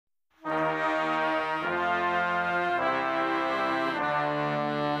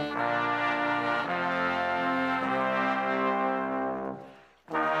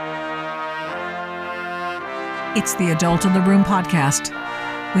It's the Adult in the Room podcast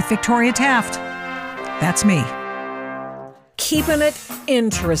with Victoria Taft. That's me. Keeping it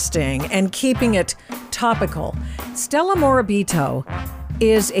interesting and keeping it topical. Stella Morabito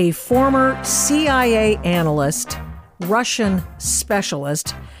is a former CIA analyst, Russian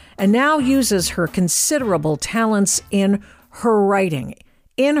specialist, and now uses her considerable talents in her writing.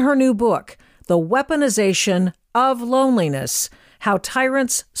 In her new book, The Weaponization of Loneliness, How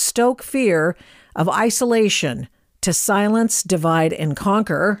Tyrants Stoke Fear of Isolation to Silence, Divide, and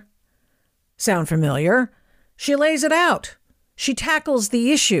Conquer. Sound familiar? She lays it out. She tackles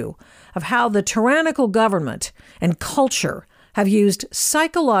the issue of how the tyrannical government and culture have used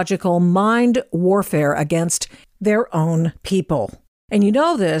psychological mind warfare against their own people. And you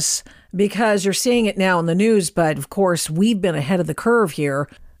know this because you're seeing it now in the news, but of course we've been ahead of the curve here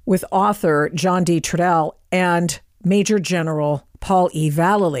with author John D. Trudell and Major General Paul E.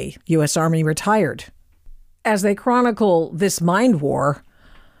 Vallely, U.S. Army retired, as they chronicle this mind war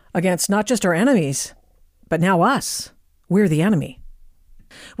against not just our enemies, but now us. We're the enemy.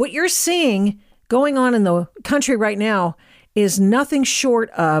 What you're seeing going on in the country right now is nothing short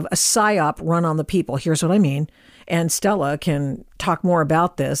of a psyop run on the people. Here's what I mean. And Stella can talk more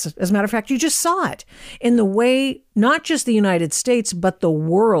about this. As a matter of fact, you just saw it in the way not just the United States, but the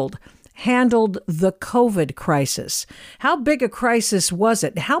world handled the COVID crisis. How big a crisis was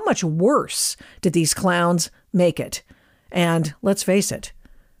it? How much worse did these clowns make it? And let's face it,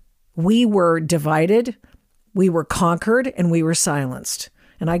 we were divided, we were conquered, and we were silenced.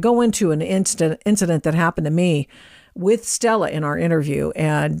 And I go into an incident that happened to me with Stella in our interview,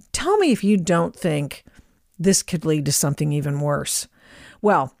 and tell me if you don't think this could lead to something even worse.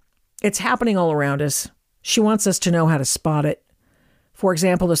 Well, it's happening all around us. She wants us to know how to spot it. For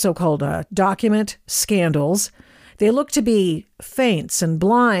example, the so-called document scandals. They look to be feints and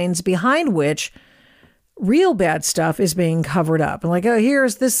blinds behind which real bad stuff is being covered up. And like, oh,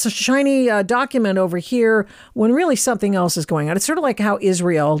 here's this shiny document over here when really something else is going on. It's sort of like how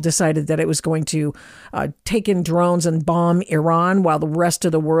Israel decided that it was going to take in drones and bomb Iran while the rest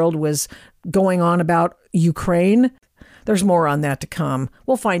of the world was going on about Ukraine. There's more on that to come.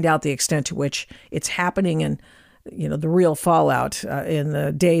 We'll find out the extent to which it's happening and the real fallout in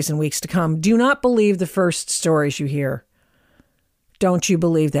the days and weeks to come. Do not believe the first stories you hear. Don't you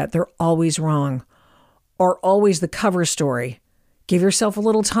believe that. They're always wrong. Or always the cover story. Give yourself a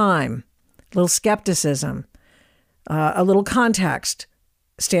little time, a little skepticism, a little context.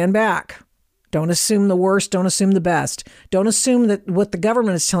 Stand back. Don't assume the worst. Don't assume the best. Don't assume that what the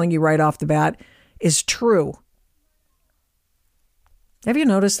government is telling you right off the bat is true. Have you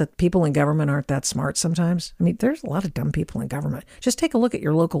noticed that people in government aren't that smart sometimes? I mean, there's a lot of dumb people in government. Just take a look at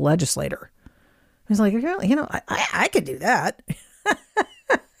your local legislator. He's like, I could do that.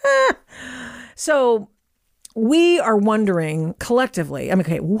 So we are wondering collectively,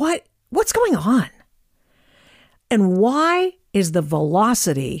 okay, what's going on? And why is the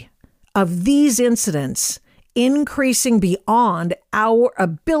velocity of these incidents increasing beyond our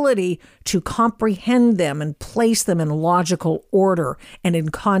ability to comprehend them and place them in logical order and in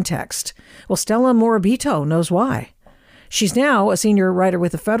context? Well, Stella Morabito knows why. She's now a senior writer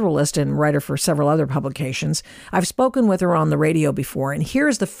with The Federalist and writer for several other publications. I've spoken with her on the radio before, and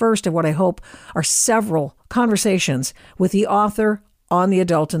here's the first of what I hope are several conversations with the author on the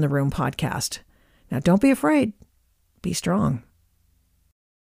Adult in the Room podcast. Now, don't be afraid. Be strong.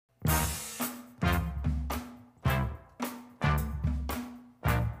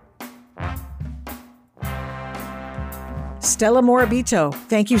 Stella Morabito,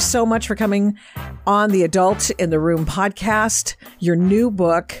 thank you so much for coming on the Adult in the Room podcast. Your new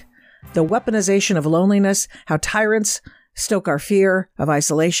book, The Weaponization of Loneliness, How Tyrants Stoke Our Fear of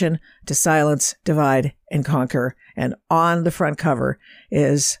Isolation to Silence, Divide, and Conquer. And on the front cover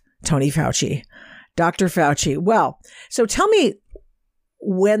is Tony Fauci, Dr. Fauci. Well, so tell me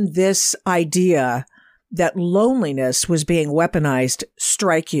when this idea that loneliness was being weaponized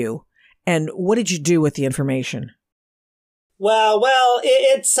strike you, and what did you do with the information? Well,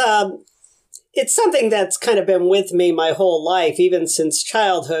 it's something that's kind of been with me my whole life, even since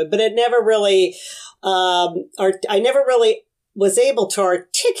childhood, but it never really, I never really was able to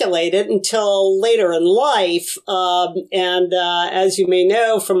articulate it until later in life. As you may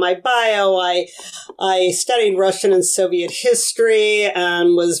know from my bio, I studied Russian and Soviet history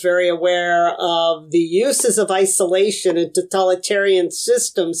and was very aware of the uses of isolation and totalitarian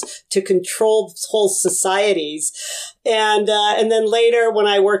systems to control whole societies. And then later, when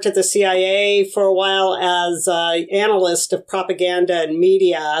I worked at the CIA for a while as an analyst of propaganda and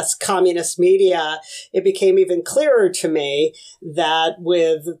media, communist media, it became even clearer to me that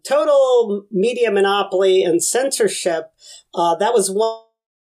with total media monopoly and censorship, that was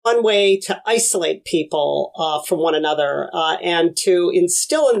one way to isolate people from one another and to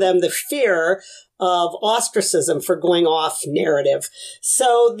instill in them the fear of ostracism for going off narrative.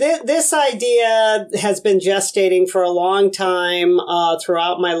 So this idea has been gestating for a long time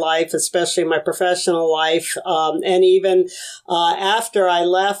throughout my life, especially my professional life. And even after I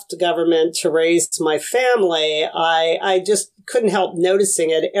left government to raise my family, I just couldn't help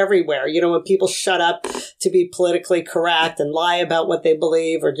noticing it everywhere. You know, when people shut up to be politically correct and lie about what they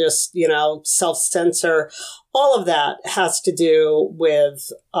believe or just, self-censor, all of that has to do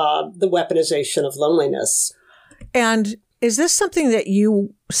with the weaponization of loneliness. And is this something that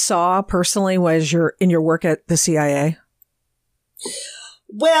you saw personally in your work at the CIA?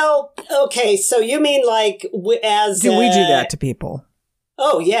 Well, okay. So you mean like do we do that to people?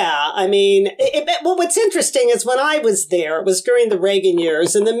 Oh, yeah. I mean, well, what's interesting is when I was there, it was during the Reagan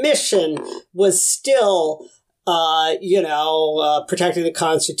years, and the mission was still, protecting the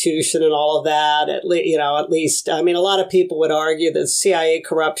Constitution and all of that. At least, I mean, a lot of people would argue that CIA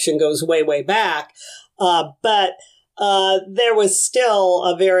corruption goes way, way back. But there was still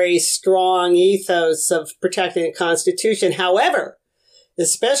a very strong ethos of protecting the Constitution. However,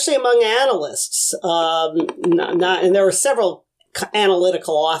 especially among analysts, and there were several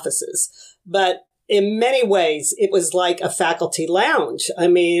analytical offices, but in many ways, it was like a faculty lounge. I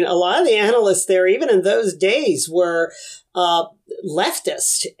mean, a lot of the analysts there, even in those days, were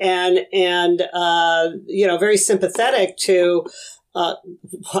leftist and very sympathetic to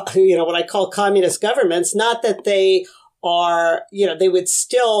what I call communist governments. Not that they are, they would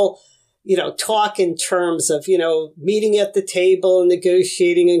still talk in terms of, meeting at the table and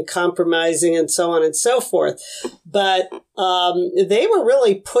negotiating and compromising and so on and so forth. But they were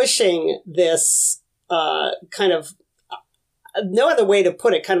really pushing this kind of, no other way to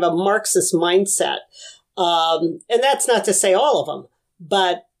put it, kind of a Marxist mindset. And that's not to say all of them,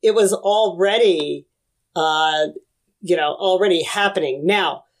 but it was already, already happening.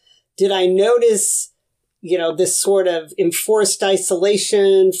 Now, did I notice this sort of enforced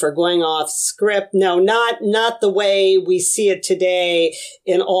isolation for going off script? No, not the way we see it today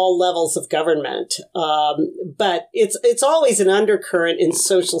in all levels of government. But it's always an undercurrent in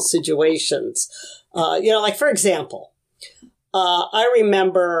social situations. Like for example, I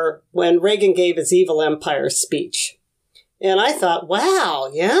remember when Reagan gave his Evil Empire speech. And I thought, wow,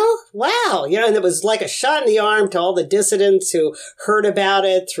 and it was like a shot in the arm to all the dissidents who heard about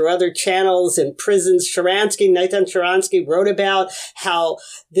it through other channels in prisons. Nathan Sharansky wrote about how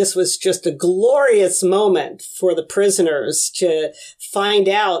this was just a glorious moment for the prisoners to find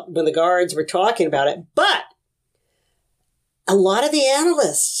out when the guards were talking about it. But a lot of the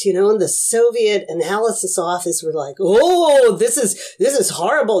analysts, in the Soviet analysis office were like, oh, this is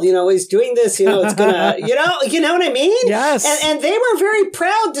horrible. He's doing this, it's gonna, you know what I mean? Yes. And they were very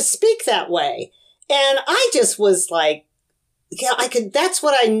proud to speak that way. And I just was like, that's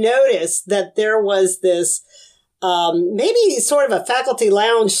what I noticed, that there was this, maybe sort of a faculty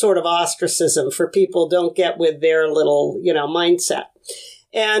lounge sort of ostracism for people don't get with their little, mindset.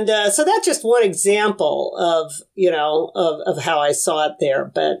 And so that's just one example of, of how I saw it there.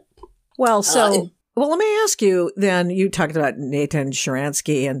 But well, let me ask you then, you talked about Nathan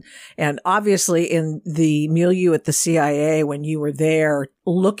Sharansky and obviously in the milieu at the CIA, when you were there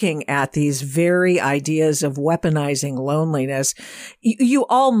looking at these very ideas of weaponizing loneliness, you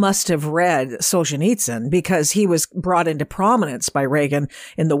all must have read Solzhenitsyn, because he was brought into prominence by Reagan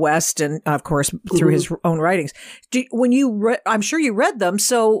in the West and, of course, through his own writings. I'm sure you read them.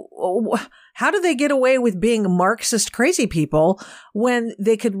 So how do they get away with being Marxist crazy people when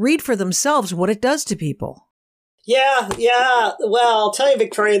they could read for themselves what it does to people? Yeah. Well, I'll tell you,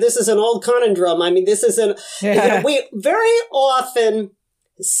 Victoria, this is an old conundrum. I mean, this is we very often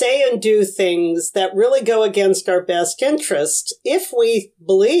say and do things that really go against our best interest if we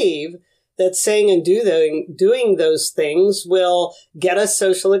believe that saying and doing those things will get us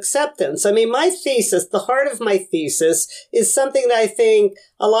social acceptance. I mean, my thesis, the heart of my thesis, is something that I think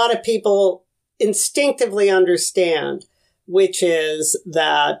a lot of people instinctively understand, which is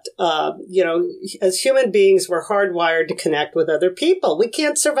that, as human beings, we're hardwired to connect with other people. We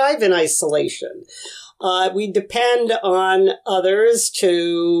can't survive in isolation. We depend on others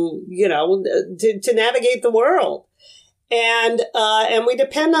to navigate the world. And we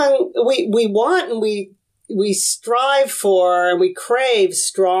depend on, we want and we strive for and we crave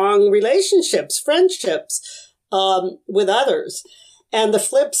strong relationships, friendships, with others. And the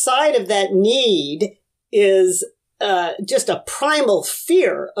flip side of that need is just a primal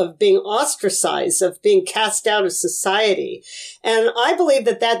fear of being ostracized, of being cast out of society. And I believe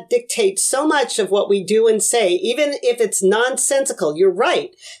that that dictates so much of what we do and say, even if it's nonsensical. You're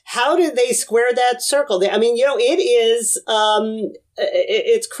right. How do they square that circle? I mean, it is,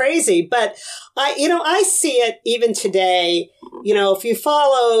 it's crazy, but I see it even today. If you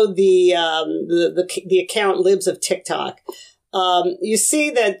follow the account Libs of TikTok, you see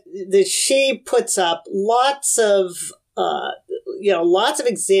that she puts up lots of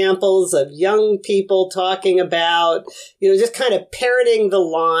examples of young people talking about, just kind of parroting the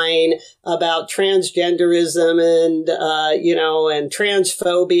line about transgenderism and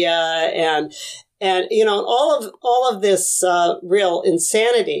transphobia and all of this real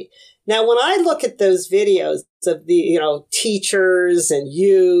insanity. Now, when I look at those videos of the, teachers and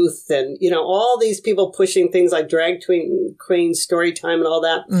youth and, all these people pushing things like drag queen story time and all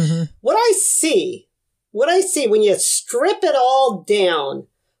that, what I see when you strip it all down,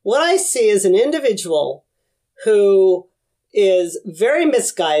 what I see is an individual who is very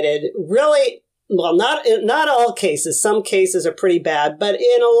misguided, really, well, not all cases. Some cases are pretty bad, but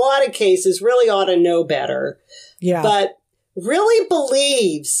in a lot of cases really ought to know better. Yeah. But really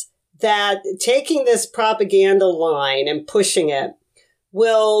believes that taking this propaganda line and pushing it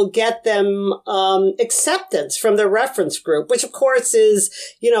will get them acceptance from their reference group, which of course is,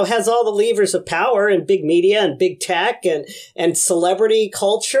 has all the levers of power and big media and big tech and celebrity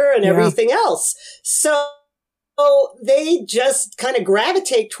culture and everything else. So they just kind of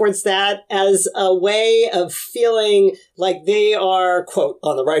gravitate towards that as a way of feeling like they are, quote,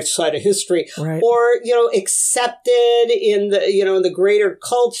 on the right side of history, right, or, accepted in the greater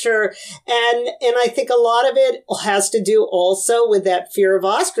culture. And I think a lot of it has to do also with that fear of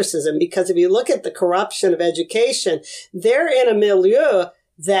ostracism, because if you look at the corruption of education, they're in a milieu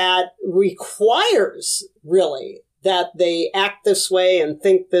that requires really that they act this way and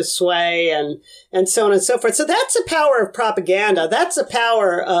think this way and so on and so forth. So that's the power of propaganda. That's the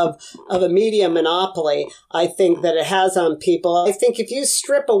power of a media monopoly, I think, that it has on people. I think if you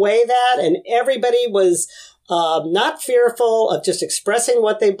strip away that and everybody was not fearful of just expressing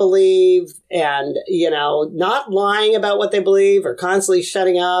what they believe and, not lying about what they believe or constantly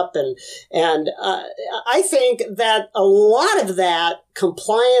shutting up. And I think that a lot of that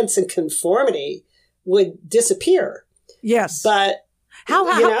compliance and conformity would disappear. Yes. But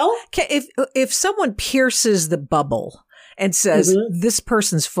if someone pierces the bubble and says this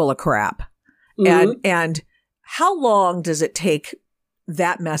person's full of crap, and how long does it take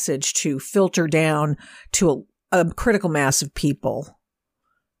that message to filter down to a critical mass of people?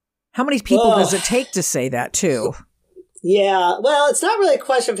 How many people does it take to say that too? Yeah, well, it's not really a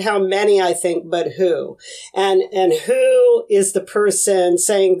question of how many, I think, but who. And who is the person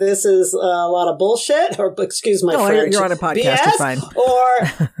saying this is a lot of bullshit, or excuse my French, you're on a podcast, BS, you're fine.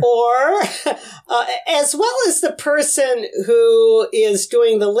 Or as well as the person who is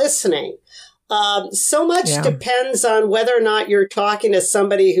doing the listening. So much depends on whether or not you're talking to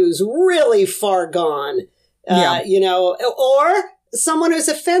somebody who's really far gone, or someone who's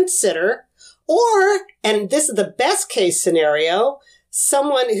a fence sitter. Or, and this is the best case scenario,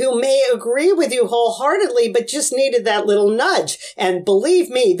 someone who may agree with you wholeheartedly, but just needed that little nudge. And believe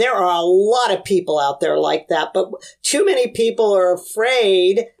me, there are a lot of people out there like that, but too many people are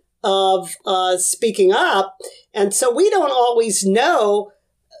afraid of speaking up. And so we don't always know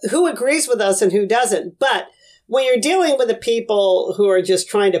who agrees with us and who doesn't. But when you're dealing with the people who are just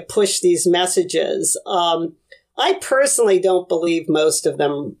trying to push these messages, I personally don't believe most of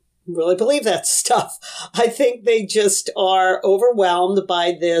them really believe that stuff. I think they just are overwhelmed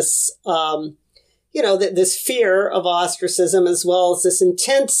by this, this fear of ostracism, as well as this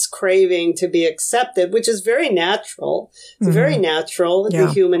intense craving to be accepted, which is very natural. It's very natural,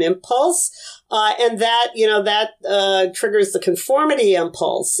 the human impulse. And that triggers the conformity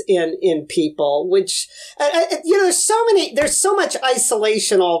impulse in people, which, there's so much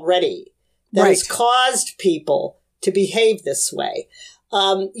isolation already that has caused people to behave this way.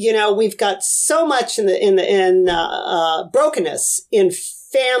 We've got so much in brokenness in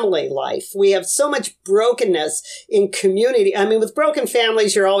family life. We have so much brokenness in community. I mean, with broken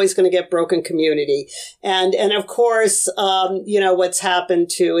families, you're always going to get broken community. And of course, what's happened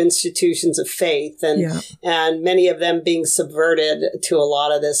to institutions of faith and many of them bebeing subverted to a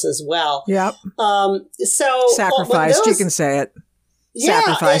lot of this as well. Yep. So sacrificed, you can say it.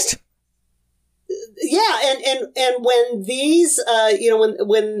 Sacrificed. And when these,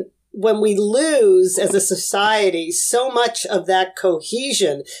 when when we lose as a society so much of that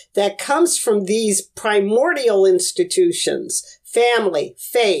cohesion that comes from these primordial institutions, family,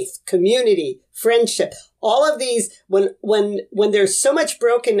 faith, community, friendship, all of these, when there's so much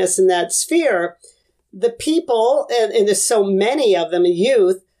brokenness in that sphere, the people, and there's so many of them in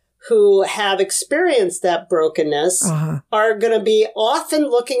youth who have experienced that brokenness, are going to be often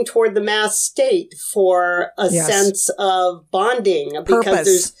looking toward the mass state for a sense of bonding. Purpose. Because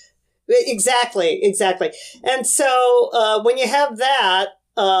there's exactly. And so when you have that,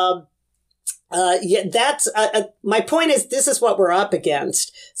 that's my point is this is what we're up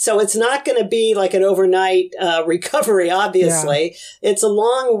against. So it's not going to be like an overnight recovery, obviously. Yeah. It's a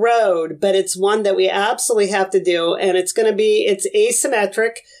long road, but it's one that we absolutely have to do. And it's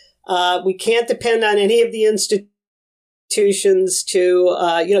asymmetric. We can't depend on any of the institutions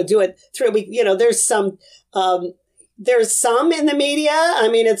to, do it through. There's some in the media. I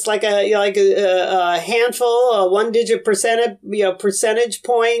mean, it's like a handful, a 1-digit percentage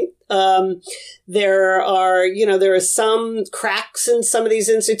point. There are some cracks in some of these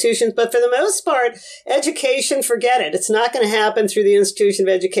institutions, but for the most part, education, forget it. It's not going to happen through the institution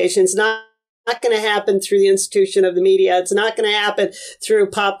of education. It's not going to happen through the institution of the media. It's not going to happen through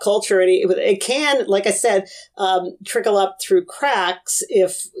pop culture. It can, like I said, trickle up through cracks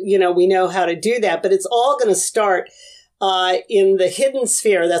if, we know how to do that. But it's all going to start in the hidden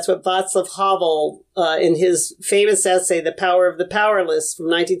sphere. That's what Václav Havel, in his famous essay, The Power of the Powerless from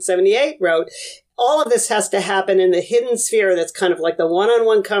 1978 wrote. All of this has to happen in the hidden sphere. That's kind of like the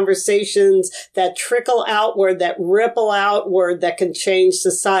one-on-one conversations that trickle outward, that ripple outward, that can change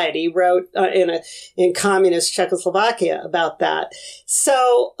society. He wrote in communist Czechoslovakia about that.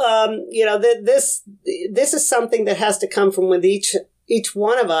 So, this is something that has to come from with each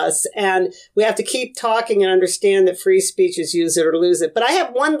one of us, and we have to keep talking and understand that free speech is use it or lose it. But I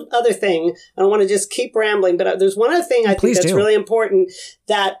have one other thing. I don't want to just keep rambling, but there's one other thing I think that's really important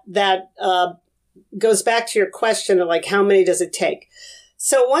that goes back to your question of like, how many does it take?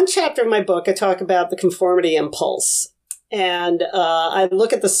 So one chapter of my book, I talk about the conformity impulse. And I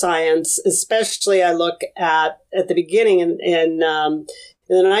look at the science, especially I look at the beginning in the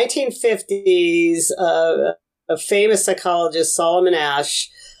 1950s, a famous psychologist, Solomon Asch,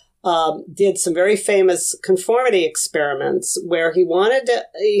 did some very famous conformity experiments where he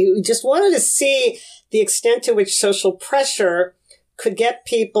just wanted to see the extent to which social pressure could get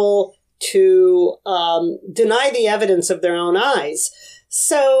people to deny the evidence of their own eyes.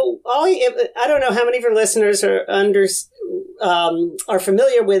 So I don't know how many of your listeners are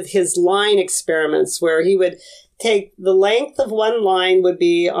familiar with his line experiments, where he would take the length of one line would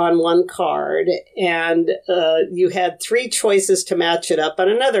be on one card, and you had 3 choices to match it up on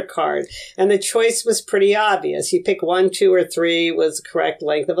another card. And the choice was pretty obvious. You pick 1, 2, or 3 was the correct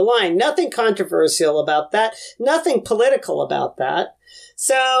length of a line. Nothing controversial about that. Nothing political about that.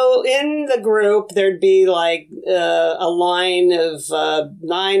 So in the group, there'd be like a line of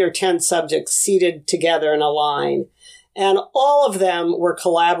 9 or 10 subjects seated together in a line. And all of them were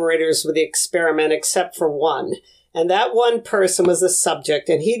collaborators with the experiment except for one. And that one person was the subject,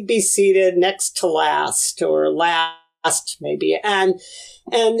 and he'd be seated next to last or last maybe. And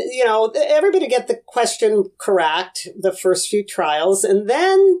everybody get the question correct the first few trials. And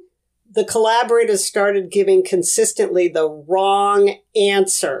then the collaborators started giving consistently the wrong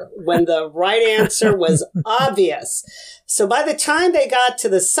answer when the right answer was obvious. So by the time they got to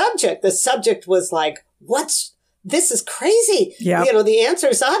the subject was like, this is crazy. Yep. The answer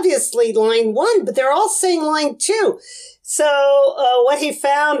is obviously line 1, but they're all saying line 2. So what he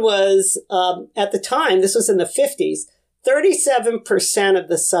found was, at the time, this was in the 50s, 37% of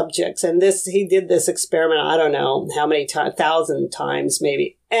the subjects, and he did this experiment, I don't know how many times, 1,000 times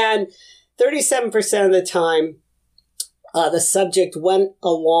maybe, and 37% of the time, the subject went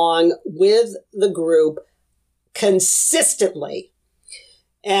along with the group consistently.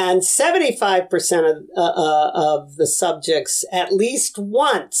 And 75% of the subjects at least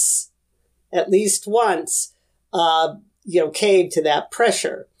once, caved to that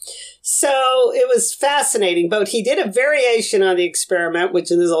pressure. So it was fascinating. But he did a variation on the experiment, which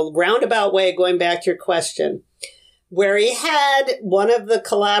is a roundabout way of going back to your question, where he had one of the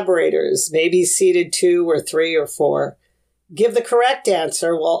collaborators, maybe seated 2 or 3 or 4, give the correct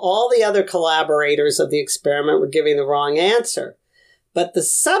answer while all the other collaborators of the experiment were giving the wrong answer. But the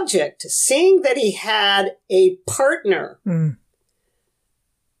subject, seeing that he had a partner,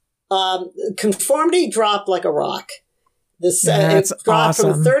 conformity dropped like a rock. It dropped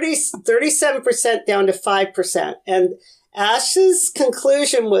from 37% down to 5%. And Asch's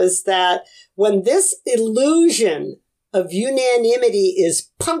conclusion was that when this illusion of unanimity is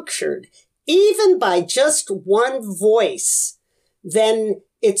punctured, even by just one voice, then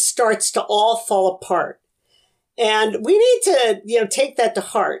it starts to all fall apart. And we need to, take that to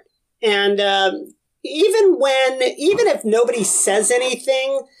heart. And even if nobody says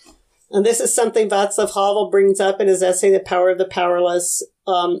anything, and this is something Václav Havel brings up in his essay, The Power of the Powerless,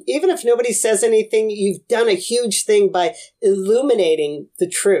 even if nobody says anything, you've done a huge thing by illuminating the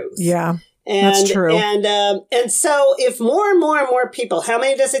truth. Yeah, that's true. And so if more and more and more people, how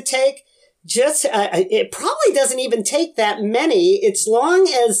many does it take? Just, it probably doesn't even take that many. It's long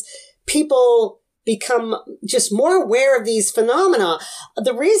as people become just more aware of these phenomena.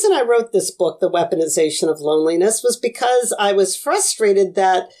 The reason I wrote this book, The Weaponization of Loneliness, was because I was frustrated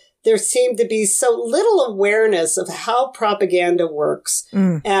that there seemed to be so little awareness of how propaganda works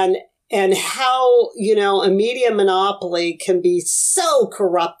and how, a media monopoly can be so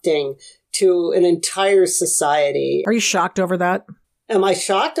corrupting to an entire society. Are you shocked over that? Am I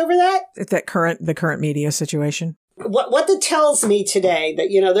shocked over that? The current media situation? What that tells me today that,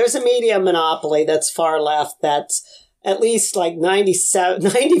 there's a media monopoly that's far left, that's at least like 97,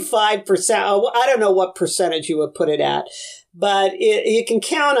 95%. I don't know what percentage you would put it at, but you can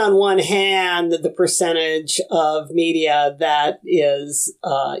count on one hand the percentage of media that is,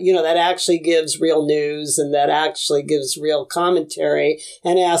 that actually gives real news and that actually gives real commentary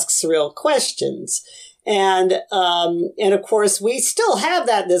and asks real questions. And of course, we still have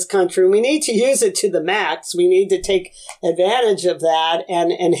that in this country. We need to use it to the max. We need to take advantage of that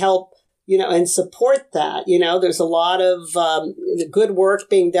and help, and support that. There's a lot of good work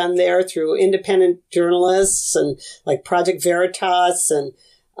being done there through independent journalists and like Project Veritas and,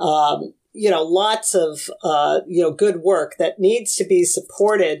 lots of, good work that needs to be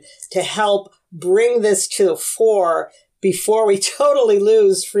supported to help bring this to the fore before we totally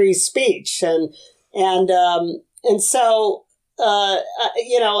lose free speech. And so,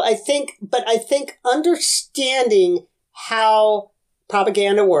 I think understanding how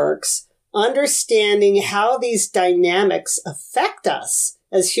propaganda works, understanding how these dynamics affect us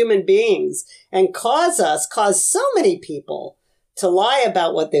as human beings and cause so many people to lie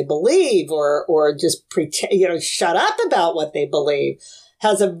about what they believe or just pretend, shut up about what they believe,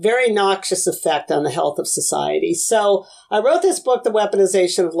 has a very noxious effect on the health of society. So I wrote this book, The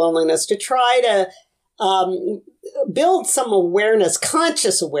Weaponization of Loneliness, to try to build some awareness,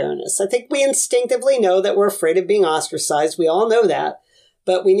 conscious awareness. I think we instinctively know that we're afraid of being ostracized. We all know that.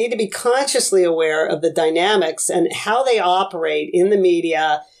 But we need to be consciously aware of the dynamics and how they operate in the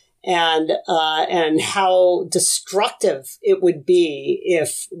media and how destructive it would be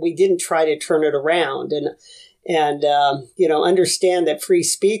if we didn't try to turn it around and understand that free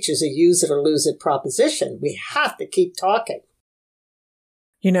speech is a use it or lose it proposition. We have to keep talking.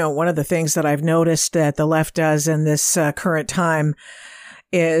 One of the things that I've noticed that the left does in this current time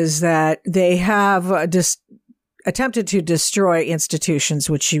is that they have attempted to destroy institutions,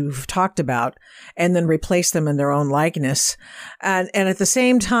 which you've talked about, and then replace them in their own likeness. And at the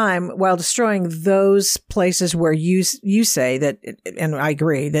same time, while destroying those places where you say that, and I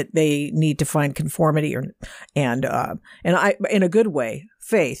agree, that they need to find conformity and in a good way,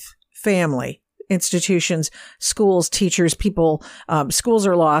 faith, family, institutions, schools, teachers, people, schools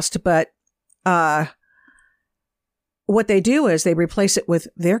are lost, but what they do is they replace it with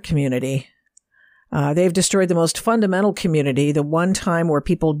their community. They've destroyed the most fundamental community, the one time where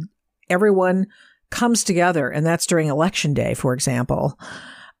everyone comes together, and that's during election day, for example.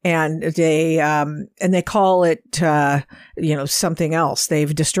 And they call it, something else.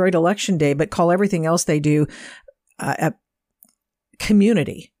 They've destroyed election day, but call everything else they do, a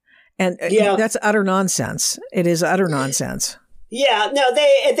community. And that's utter nonsense. It is utter nonsense. Yeah, no,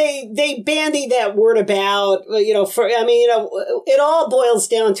 they bandy that word about, it all boils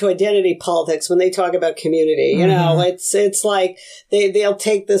down to identity politics when they talk about community. It's like they'll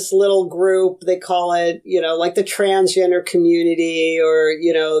take this little group, they call it, like the transgender community or,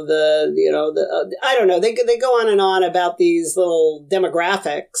 I don't know. They go on and on about these little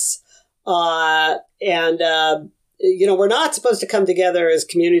demographics. We're not supposed to come together as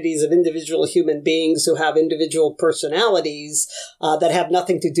communities of individual human beings who have individual personalities that have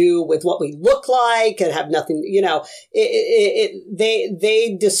nothing to do with what we look like and have nothing,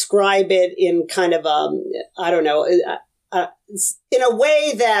 they describe it in kind of, in a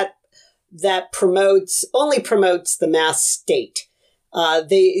way that only promotes the mass state.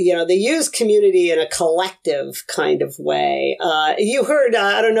 They use community in a collective kind of way. You heard,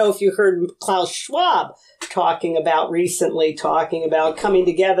 I don't know if you heard Klaus Schwab talking about coming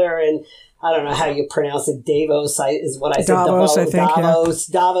together, and I don't know how you pronounce it. Davos is what I said. Davos, I think.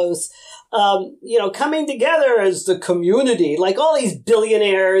 Davos. coming together as the community, like all these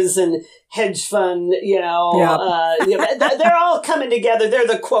billionaires and hedge fund, they're all coming together. They're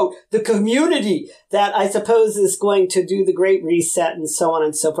the quote, the community that I suppose is going to do the great reset and so on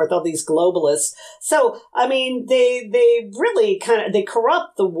and so forth, all these globalists. So, I mean, they really they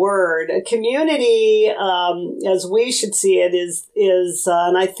corrupt the word. A community, as we should see it is,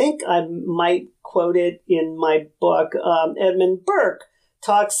 and I think I might quote it in my book, Edmund Burke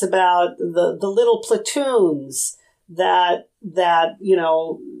talks about the little platoons that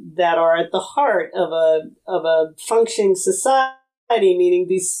are at the heart of a functioning society, meaning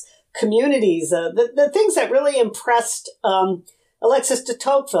these communities, the things that really impressed Alexis de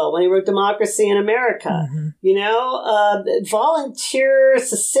Tocqueville when he wrote Democracy in America. Mm-hmm.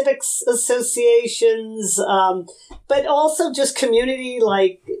 Volunteers, civics associations, but also just community,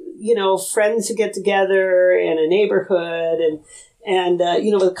 like, friends who get together in a neighborhood and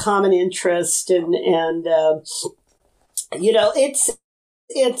with common interest and it's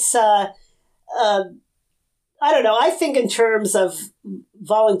I don't know. I think in terms of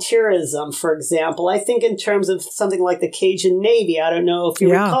volunteerism, for example. I think in terms of something like the Cajun Navy. I don't know if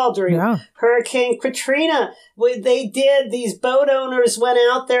you recall during Hurricane Katrina, these boat owners went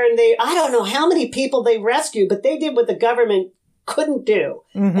out there and I don't know how many people they rescued, but they did what the government couldn't do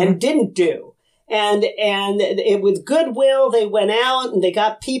and didn't do. And with goodwill, they went out and they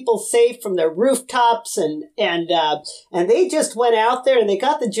got people safe from their rooftops and they just went out there and they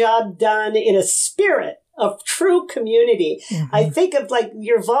got the job done in a spirit of true community. Mm-hmm. I think of like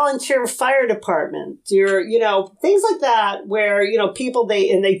your volunteer fire department, your, things like that where, people,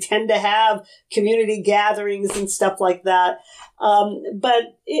 they tend to have community gatherings and stuff like that.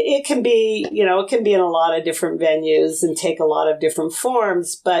 But it can be, it can be in a lot of different venues and take a lot of different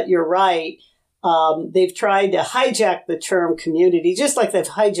forms, but you're right. They've tried to hijack the term community, just like they've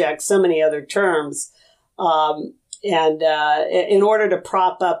hijacked so many other terms, in order to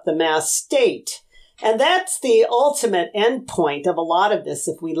prop up the mass state. And that's the ultimate endpoint of a lot of this.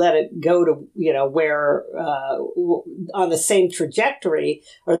 If we let it go to, where, on the same trajectory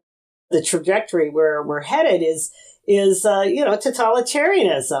or the trajectory where we're headed is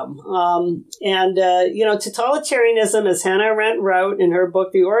totalitarianism. Totalitarianism, as Hannah Arendt wrote in her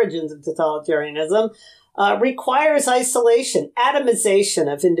book, The Origins of Totalitarianism, requires isolation,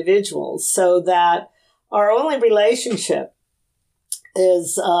 atomization of individuals so that our only relationship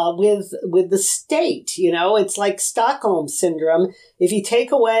is with the state. It's like Stockholm syndrome. If you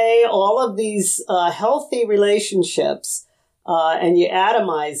take away all of these healthy relationships and you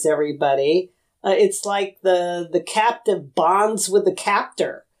atomize everybody, it's like the captive bonds with the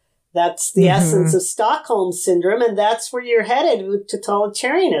captor. That's the essence of Stockholm syndrome, and that's where you're headed with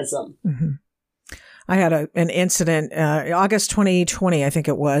totalitarianism. Mm-hmm. I had an incident, August 2020, I think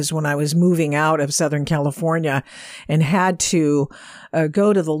it was, when I was moving out of Southern California and had to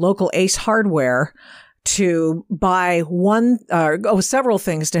go to the local Ace Hardware to buy several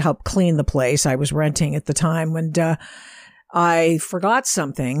things to help clean the place. I was renting at the time when I forgot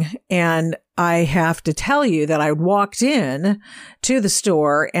something, and I have to tell you that I walked in to the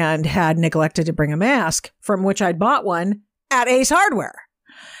store and had neglected to bring a mask, from which I'd bought one at Ace Hardware.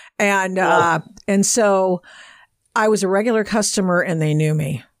 And so I was a regular customer and they knew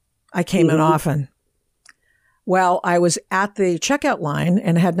me. I came in often. Well, I was at the checkout line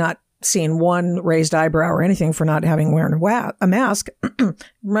and had not seen one raised eyebrow or anything for not having worn a mask.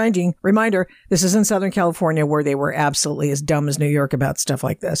 Reminder, this is in Southern California where they were absolutely as dumb as New York about stuff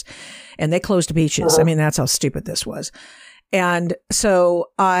like this. And they closed beaches. I mean, that's how stupid this was. And so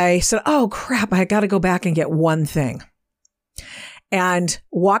I said, oh crap, I got to go back and get one thing. And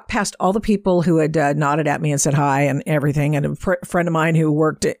walked past all the people who had nodded at me and said hi and everything, and a friend of mine who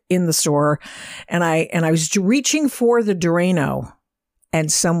worked in the store. And I was reaching for the Drano, and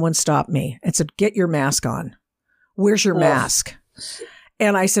someone stopped me and said, "Get your mask on. Where's your mask?"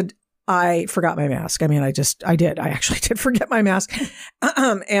 And I said, "I forgot my mask." I mean, I did. I actually did forget my mask.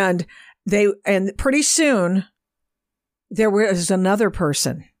 And pretty soon there was another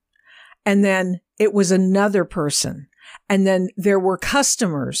person, and then it was another person. And then there were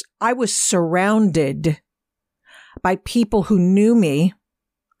customers. I was surrounded by people who knew me,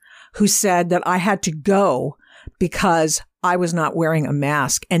 who said that I had to go because I was not wearing a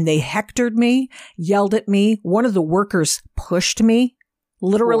mask. And they hectored me, yelled at me. One of the workers pushed me,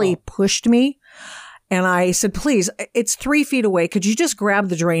 literally pushed me. And I said, please, it's 3 feet away. Could you just grab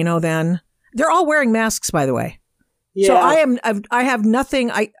the Drano then? They're all wearing masks, by the way. Yeah. So I have nothing.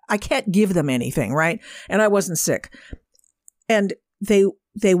 I can't give them anything, right? And I wasn't sick. And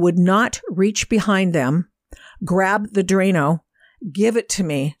they would not reach behind them, grab the Drano, give it to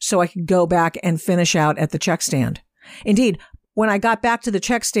me so I could go back and finish out at the check stand. Indeed, when I got back to the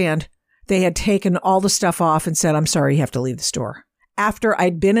check stand, they had taken all the stuff off and said, I'm sorry, you have to leave the store. After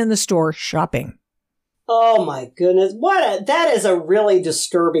I'd been in the store shopping. Oh my goodness. That is a really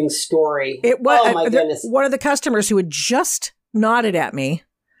disturbing story. It was, oh my goodness. One of the customers who had just nodded at me,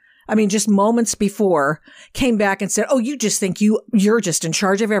 I mean, just moments before, came back and said, oh, you just think you're just in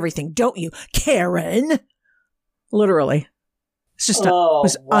charge of everything, don't you, Karen? Literally. It's just, it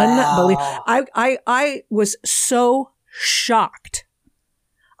was unbelievable. I was so shocked.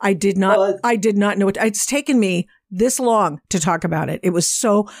 I did not know it. It's taken me this long to talk about it. It was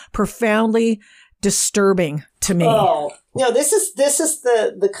so profoundly disturbing to me. Oh, no, this is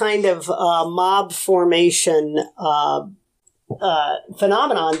the kind of mob formation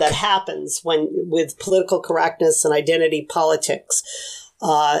phenomenon that happens with political correctness and identity politics.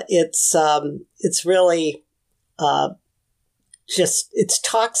 It's really it's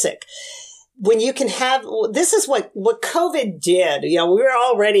toxic. When you can have, this is what COVID did. We were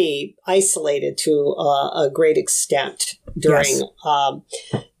already isolated to a great extent during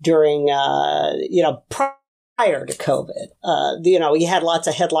prior to COVID. You had lots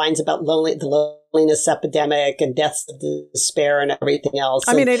of headlines about the loneliness epidemic and deaths of despair and everything else.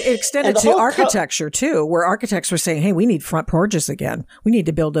 I mean, it extended to architecture too, where architects were saying, hey, we need front porches again. We need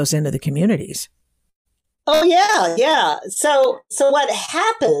to build those into the communities. Oh, yeah. So what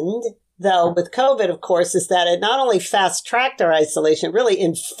happened, though, with COVID, of course, is that it not only fast-tracked our isolation, it really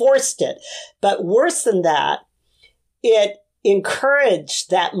enforced it. But worse than that, it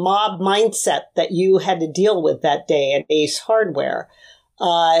encouraged that mob mindset that you had to deal with that day at Ace Hardware.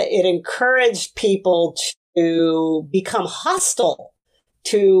 It encouraged people to become hostile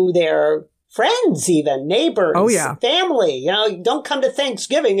to their friends, even neighbors, family. Don't come to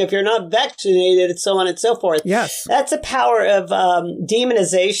Thanksgiving if you're not vaccinated, and so on and so forth. Yes. That's the power of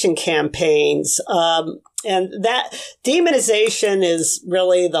demonization campaigns. And that demonization is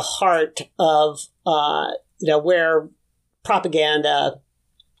really the heart of, where propaganda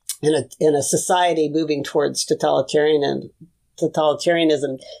in a society moving towards totalitarianism,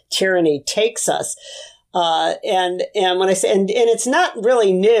 tyranny takes us. And when I say, and it's not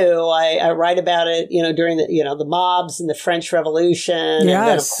really new, I write about it, during the mobs and the French Revolution, and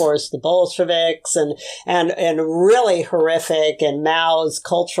then of course the Bolsheviks and really horrific, and Mao's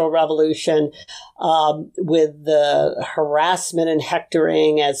Cultural Revolution, with the harassment and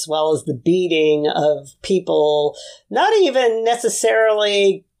hectoring, as well as the beating of people, not even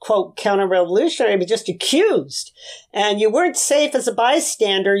necessarily quote, counter-revolutionary, but just accused. And you weren't safe as a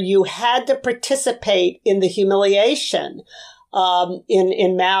bystander. You had to participate in the humiliation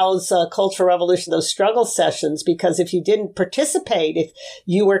in Mao's Cultural Revolution, those struggle sessions, because if you didn't participate, if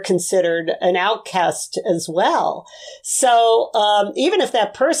you were considered an outcast as well. So even if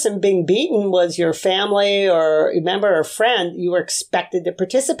that person being beaten was your family or a member or friend, you were expected to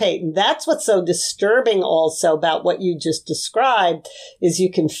participate. And that's what's so disturbing also about what you just described, is you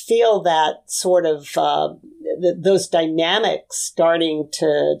can feel that sort of those dynamics starting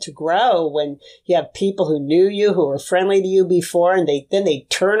to grow when you have people who knew you, who were friendly to you before, and they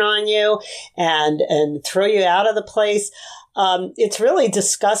turn on you and throw you out of the place. It's really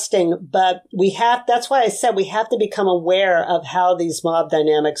disgusting, but that's why I said we have to become aware of how these mob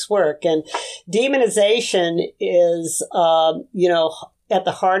dynamics work. And demonization is, at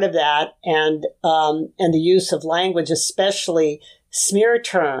the heart of that, and the use of language, especially smear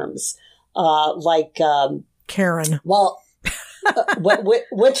terms, like, Karen. Well,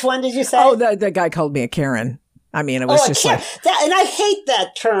 which one did you say? Oh, the guy called me a Karen. I mean, it was just like and I hate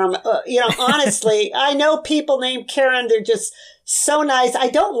that term. Honestly, I know people named Karen. They're just so nice. I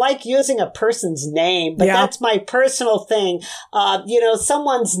don't like using a person's name, but that's my personal thing.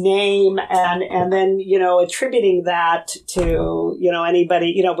 Someone's name and then, attributing that to,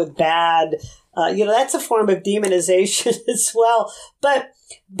 anybody, with bad, that's a form of demonization as well. But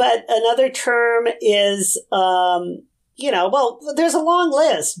another term is, there's a long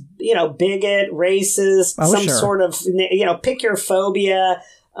list, bigot, racist, sort of, pick your phobia.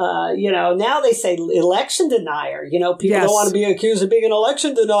 Now they say election denier. People don't want to be accused of being an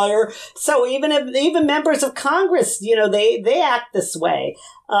election denier. So even members of Congress, they act this way.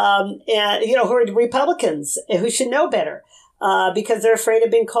 Who are Republicans who should know better. Because they're afraid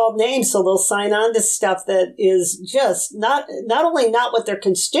of being called names. So they'll sign on to stuff that is just not only not what their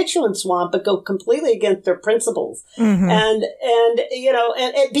constituents want, but go completely against their principles. Mm-hmm. And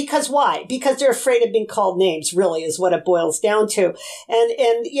because why? Because they're afraid of being called names, really, is what it boils down to. And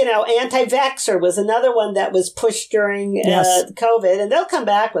anti-vaxxer was another one that was pushed during COVID, and they'll come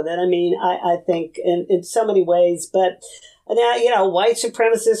back with it. I mean, I think in so many ways, but now, white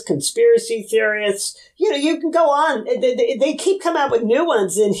supremacists, conspiracy theorists, you can go on. They keep coming out with new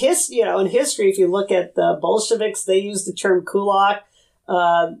ones in history. If you look at the Bolsheviks, they use the term kulak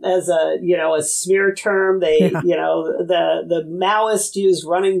as a smear term. The Maoists use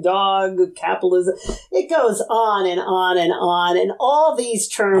running dog, capitalism. It goes on and on and on. And all these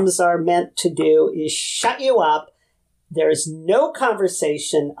terms are meant to do is shut you up. There's no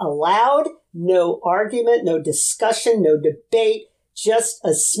conversation allowed, no argument, no discussion, no debate, just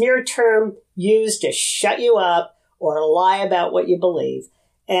a smear term used to shut you up or lie about what you believe.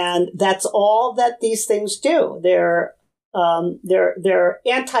 And that's all that these things do. They're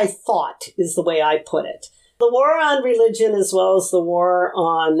anti-thought is the way I put it. The war on religion as well as the war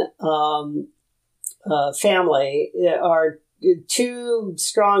on family are two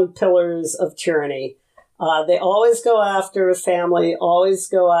strong pillars of tyranny. They always go after family, always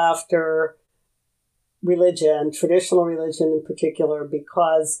go after religion, traditional religion in particular,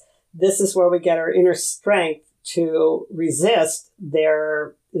 because this is where we get our inner strength to resist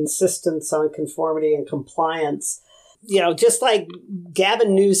their insistence on conformity and compliance. Just like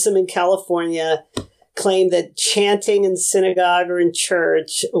Gavin Newsom in California claimed that chanting in synagogue or in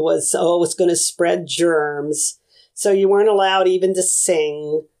church was going to spread germs. So you weren't allowed even to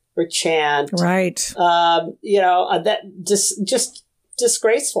sing or chant. Right. That just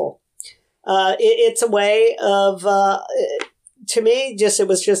disgraceful. It's a way of, to me, it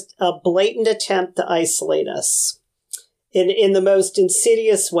was just a blatant attempt to isolate us in the most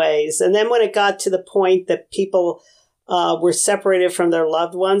insidious ways. And then when it got to the point that people were separated from their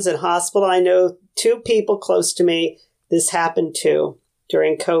loved ones in hospital, I know two people close to me this happened to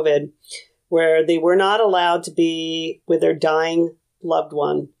during COVID, where they were not allowed to be with their dying loved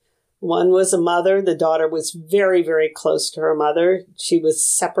one. One was a mother. The daughter was very, very close to her mother. She was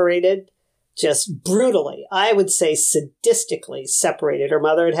separated, just brutally, I would say sadistically separated. Her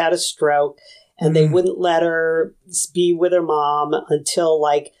mother had had a stroke, and they wouldn't let her be with her mom until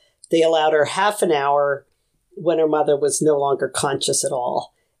they allowed her half an hour when her mother was no longer conscious at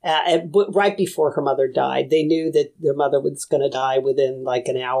all. Right before her mother died, they knew that their mother was going to die within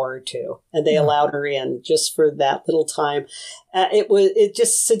an hour or two, and they allowed her in just for that little time. It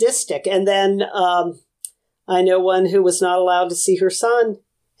just sadistic. And then I know one who was not allowed to see her son,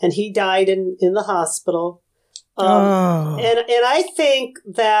 and he died in the hospital. And I think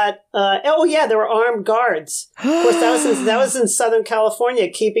that there were armed guards. Of course, that was in Southern California,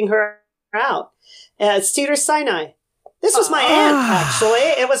 keeping her out at Cedar Sinai. This was my aunt,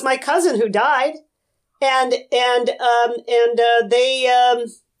 actually. It was my cousin who died, and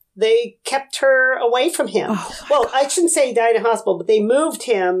they kept her away from him. I shouldn't say he died in a hospital, but they moved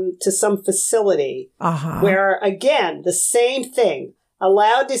him to some facility where, again, the same thing,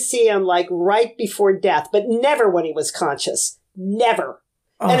 allowed to see him right before death, but never when he was conscious, never.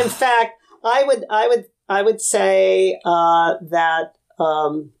 And in fact, I would say that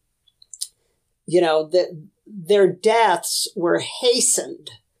their deaths were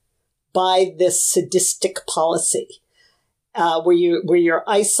hastened by this sadistic policy, where you're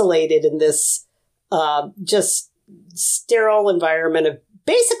isolated in this just sterile environment of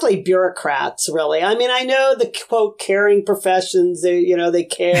basically bureaucrats. Really, I mean, I know the quote caring professions, they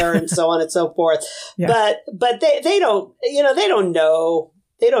care and so on and so forth, but they don't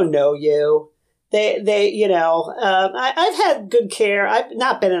know you. I've had good care. I've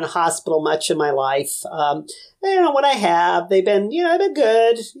not been in a hospital much in my life. What I have, they've been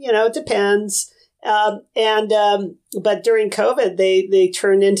good. It depends. But during COVID, they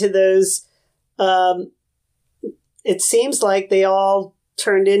turned into those, it seems like they all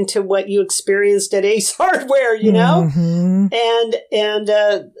turned into what you experienced at Ace Hardware, Mm-hmm.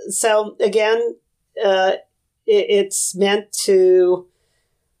 And so again, it's meant to,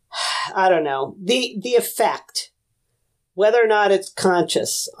 I don't know, the effect, whether or not it's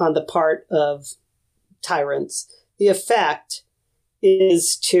conscious on the part of tyrants, the effect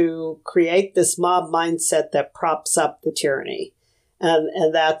is to create this mob mindset that props up the tyranny.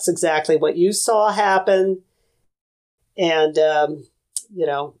 And that's exactly what you saw happen. And,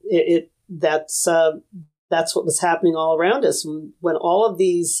 that's what was happening all around us when all of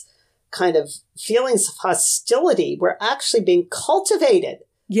these kind of feelings of hostility were actually being cultivated.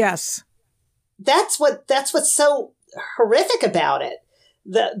 Yes. That's what's so horrific about it.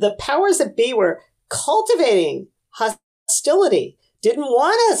 The powers that be were cultivating hostility didn't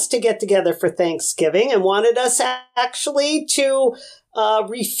want us to get together for Thanksgiving and wanted us actually to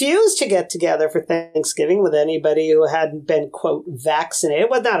refuse to get together for Thanksgiving with anybody who hadn't been, quote, vaccinated.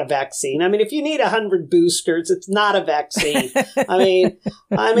 Well, not a vaccine. I mean, if you need 100 boosters, it's not a vaccine.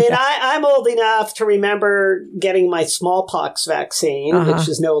 I'm old enough to remember getting my smallpox vaccine, which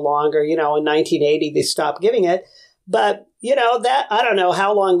is no longer, in 1980, they stopped giving it. But, that, I don't know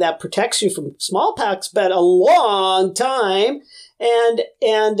how long that protects you from smallpox, but a long time. And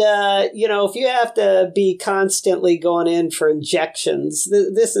if you have to be constantly going in for injections,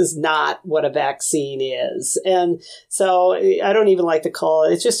 this is not what a vaccine is. And so I don't even like to call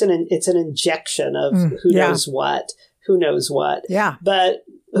it. It's just it's an injection of who knows what. Yeah. But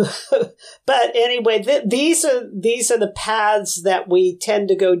anyway, these are the paths that we tend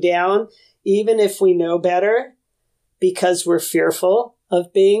to go down, even if we know better, because we're fearful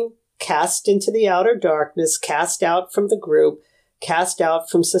of being cast into the outer darkness, cast out from the group, cast out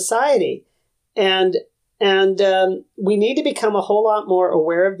from society. And we need to become a whole lot more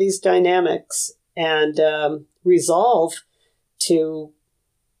aware of these dynamics and resolve to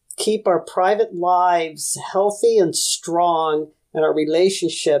keep our private lives healthy and strong, and our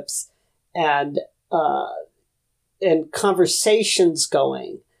relationships and conversations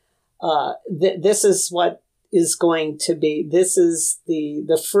going. This is what is going to be. This is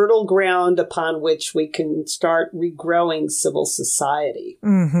the fertile ground upon which we can start regrowing civil society.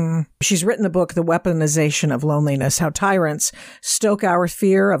 Mm-hmm. She's written the book, The Weaponization of Loneliness, How Tyrants Stoke Our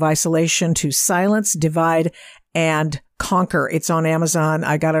Fear of Isolation to Silence, Divide, and Conquer. It's on Amazon.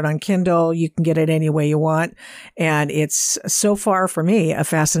 I got it on Kindle. You can get it any way you want. And it's so far for me a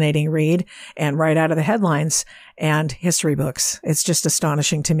fascinating read, and right out of the headlines and history books. It's just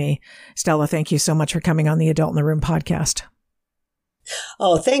astonishing to me. Stella, thank you so much for coming on the Adult in the Room podcast.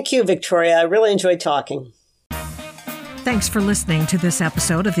 Oh, thank you, Victoria. I really enjoyed talking. Thanks for listening to this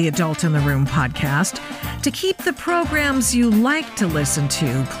episode of the Adult in the Room podcast. To keep the programs you like to listen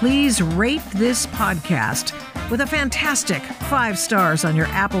to, please rate this podcast with a fantastic 5 stars on your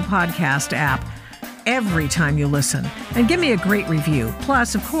Apple Podcast app every time you listen. And give me a great review.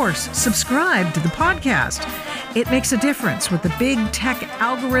 Plus, of course, subscribe to the podcast. It makes a difference with the big tech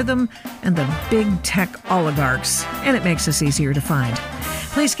algorithm and the big tech oligarchs, and it makes us easier to find.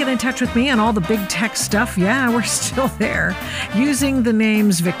 Please get in touch with me on all the big tech stuff. Yeah, we're still there. Using the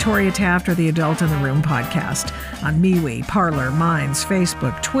names Victoria Taft or the Adult in the Room podcast on MeWe, Parler, Minds,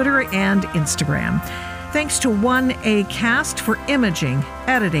 Facebook, Twitter, and Instagram. Thanks to 1ACast for imaging,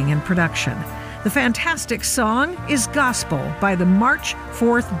 editing, and production. The fantastic song is Gospel by the March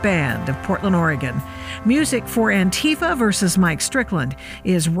 4th Band of Portland, Oregon. Music for Antifa versus Mike Strickland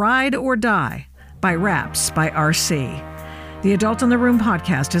is Ride or Die by Raps by RC. The Adult in the Room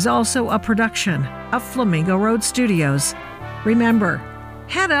podcast is also a production of Flamingo Road Studios. Remember,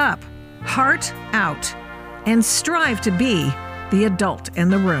 head up, heart out, and strive to be the adult in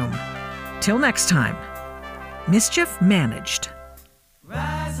the room. Till next time, mischief managed.